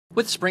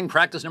With spring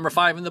practice number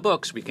 5 in the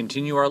books, we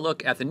continue our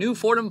look at the new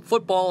Fordham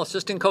football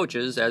assistant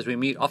coaches as we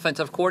meet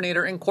offensive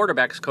coordinator and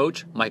quarterbacks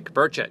coach Mike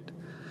Burchett.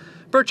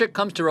 Burchett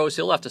comes to Rose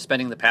Hill after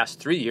spending the past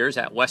 3 years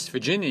at West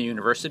Virginia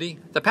University,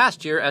 the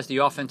past year as the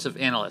offensive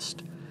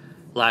analyst.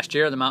 Last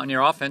year, the Mountaineer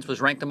offense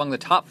was ranked among the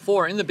top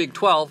 4 in the Big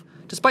 12,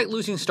 despite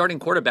losing starting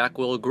quarterback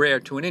Will Greer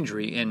to an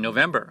injury in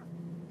November.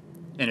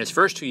 In his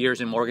first 2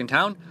 years in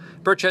Morgantown,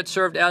 Burchett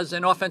served as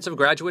an offensive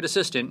graduate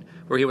assistant,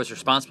 where he was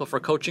responsible for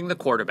coaching the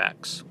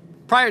quarterbacks.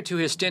 Prior to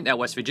his stint at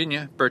West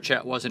Virginia,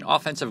 Burchett was an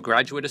offensive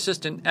graduate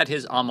assistant at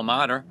his alma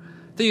mater,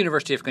 the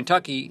University of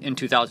Kentucky, in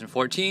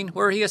 2014,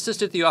 where he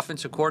assisted the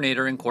offensive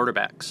coordinator and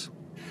quarterbacks.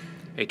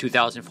 A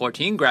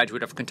 2014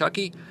 graduate of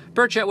Kentucky,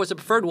 Burchett was a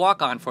preferred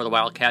walk-on for the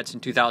Wildcats in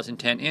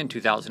 2010 and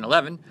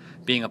 2011,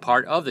 being a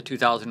part of the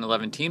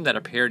 2011 team that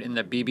appeared in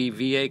the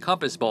BBVA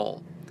Compass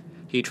Bowl.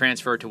 He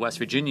transferred to West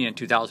Virginia in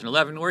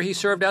 2011, where he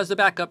served as the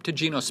backup to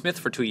Geno Smith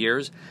for 2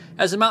 years,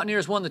 as the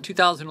Mountaineers won the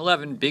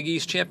 2011 Big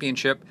East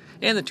Championship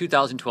and the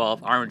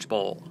 2012 Orange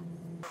Bowl.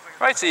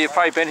 Right, so you've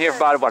probably been here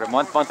for about a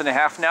month and a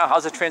half now.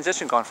 How's the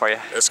transition going for you?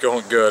 It's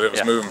going good. It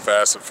was moving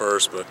fast at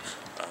first, but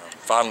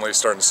finally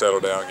starting to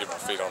settle down, get my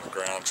feet on the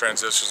ground.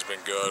 Transition's been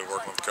good,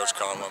 working with Coach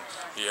Conlon.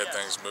 He had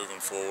things moving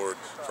forward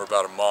for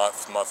about a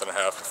month and a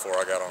half before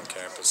I got on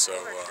campus. So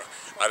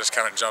I just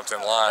kind of jumped in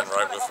line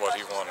right with what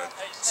he wanted.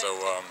 So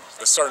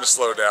it's starting to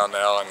slow down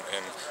now,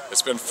 and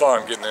it's been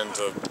fun getting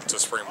into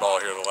spring ball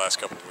here the last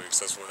couple of weeks.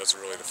 That's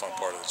really the fun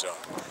part of the job.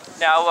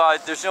 Now,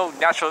 there's no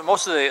natural,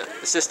 most of the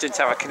assistants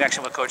have a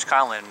connection with Coach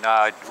Conlon.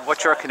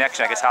 What's your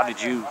connection? I guess, how did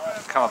you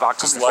come about?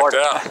 Just lucked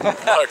out.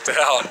 Lucked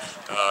out.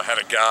 Had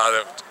a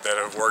guy that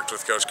had worked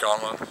with Coach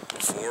Conlon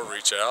before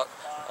reach out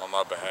on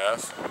my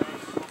behalf.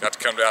 Got to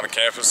come down to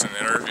campus and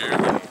interview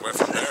and went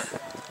from there.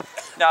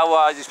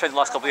 Now, you spent the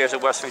last couple of years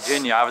at West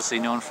Virginia, obviously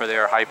known for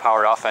their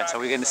high-powered offense. Are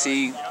we going to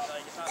see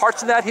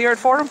parts of that here at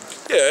Fordham?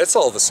 Yeah, it's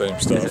all the same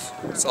stuff.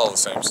 It's all the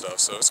same stuff.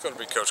 So it's going to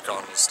be Coach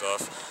Conlon's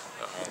stuff.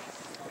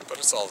 But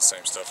it's all the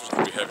same stuff. There's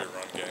going to be a heavy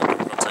run game.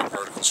 We're going to take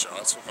vertical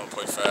shots. We're going to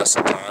play fast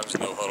at times,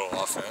 no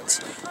huddle offense,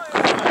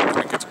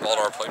 and get the ball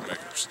to our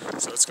playmakers.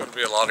 So it's going to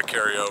be a lot of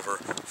carryover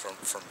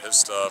from his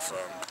stuff.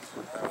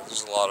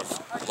 There's a lot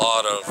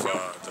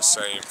of the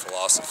same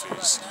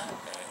philosophies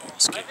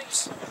and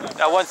schemes.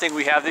 Now, one thing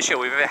we have this year,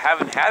 we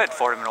haven't had it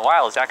for him in a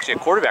while, is actually a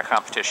quarterback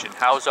competition.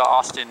 How's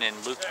Austin and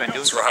Luke been doing?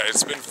 That's right.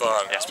 It's been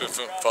fun. Yeah. It's been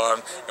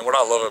fun. And what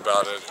I love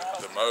about it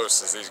the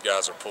most is these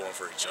guys are pulling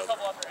for each other.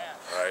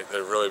 Right?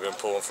 They've really been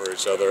pulling for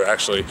each other.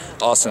 Actually,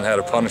 Austin had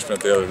a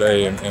punishment the other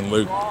day, and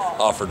Luke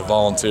offered to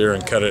volunteer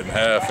and cut it in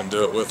half and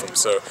do it with them.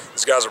 So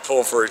these guys are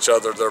pulling for each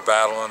other. They're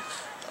battling.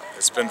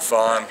 It's been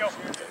fun.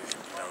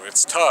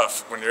 It's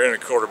tough when you're in a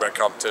quarterback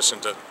competition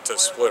to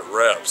split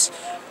reps.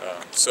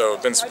 So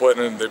been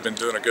splitting, and they've been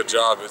doing a good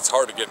job. It's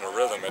hard to get in a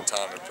rhythm in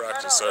time in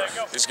practice. So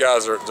these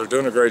guys they're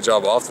doing a great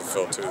job off the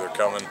field too. They're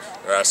coming,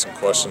 they're asking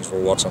questions.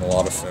 We're watching a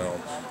lot of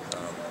film.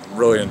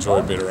 Really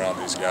enjoy being around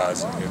these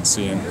guys and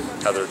seeing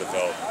how they're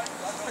developing.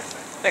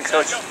 Thanks,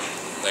 Coach.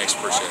 Thanks,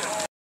 appreciate it.